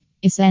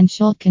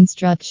Essential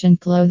construction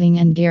clothing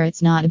and gear.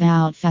 It's not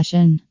about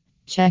fashion.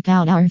 Check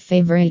out our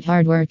favorite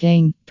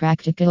hardworking,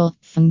 practical,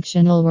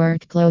 functional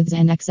work clothes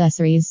and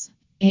accessories.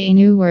 A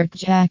new work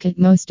jacket.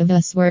 Most of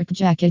us work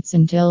jackets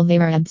until they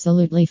are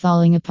absolutely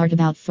falling apart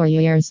about 4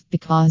 years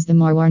because the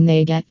more worn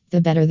they get, the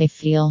better they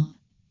feel.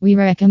 We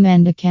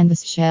recommend a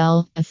canvas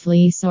shell, a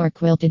fleece or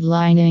quilted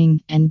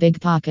lining, and big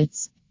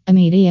pockets. A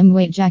medium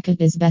weight jacket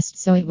is best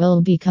so it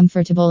will be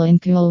comfortable in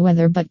cool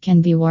weather but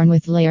can be worn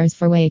with layers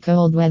for way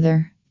cold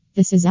weather.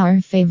 This is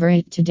our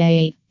favorite to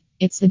date.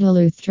 It's the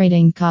Duluth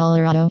Trading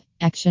Colorado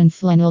Action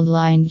Flannel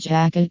Lined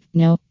Jacket,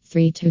 No.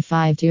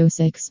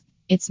 32526.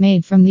 It's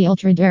made from the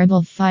ultra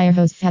durable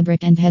firehose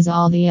fabric and has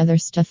all the other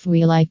stuff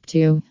we like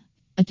too.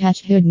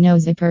 Attach hood, no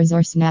zippers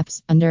or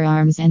snaps,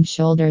 underarms and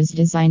shoulders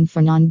designed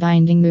for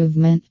non-binding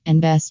movement, and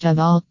best of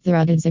all, the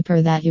rugged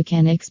zipper that you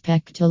can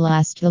expect to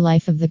last the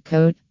life of the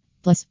coat.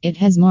 Plus, it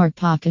has more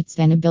pockets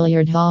than a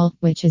billiard hall,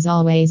 which is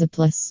always a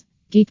plus.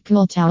 Deep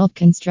cool towel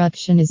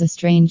construction is a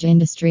strange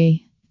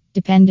industry.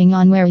 Depending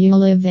on where you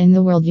live in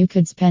the world, you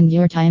could spend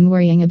your time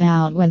worrying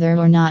about whether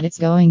or not it's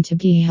going to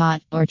be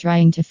hot, or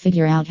trying to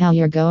figure out how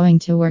you're going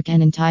to work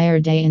an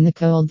entire day in the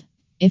cold.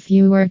 If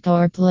you work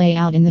or play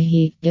out in the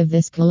heat, give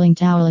this cooling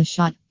towel a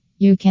shot.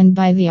 You can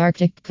buy the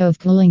Arctic Cove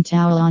cooling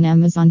towel on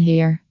Amazon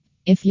here.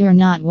 If you're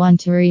not one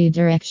to read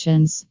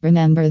directions,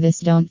 remember this: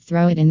 don't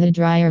throw it in the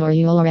dryer or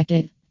you'll wreck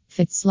it.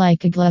 Fits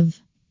like a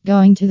glove.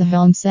 Going to the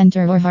home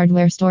center or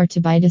hardware store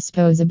to buy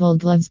disposable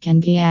gloves can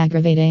be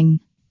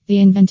aggravating. The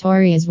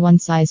inventory is one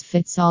size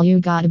fits all. You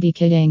gotta be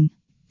kidding.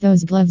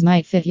 Those gloves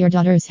might fit your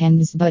daughter's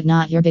hands but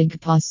not your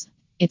big paws.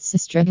 It's a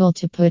struggle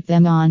to put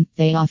them on.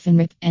 They often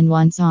rip, and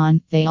once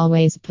on, they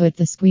always put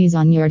the squeeze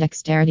on your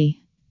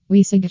dexterity.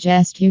 We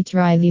suggest you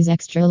try these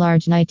extra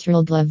large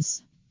nitrile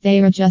gloves. They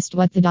are just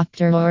what the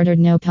doctor ordered,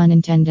 no pun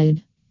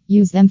intended.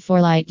 Use them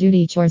for light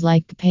duty chores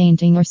like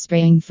painting or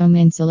spraying foam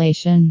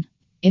insulation.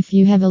 If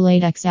you have a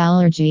latex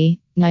allergy,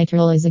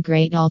 nitrile is a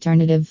great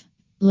alternative.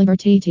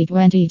 Liberty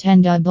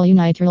T2010W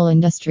nitrile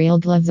industrial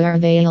gloves are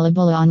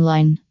available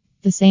online.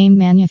 The same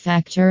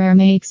manufacturer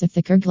makes a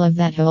thicker glove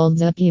that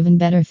holds up even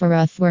better for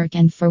rough work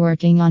and for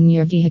working on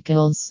your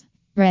vehicles.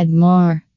 Read more.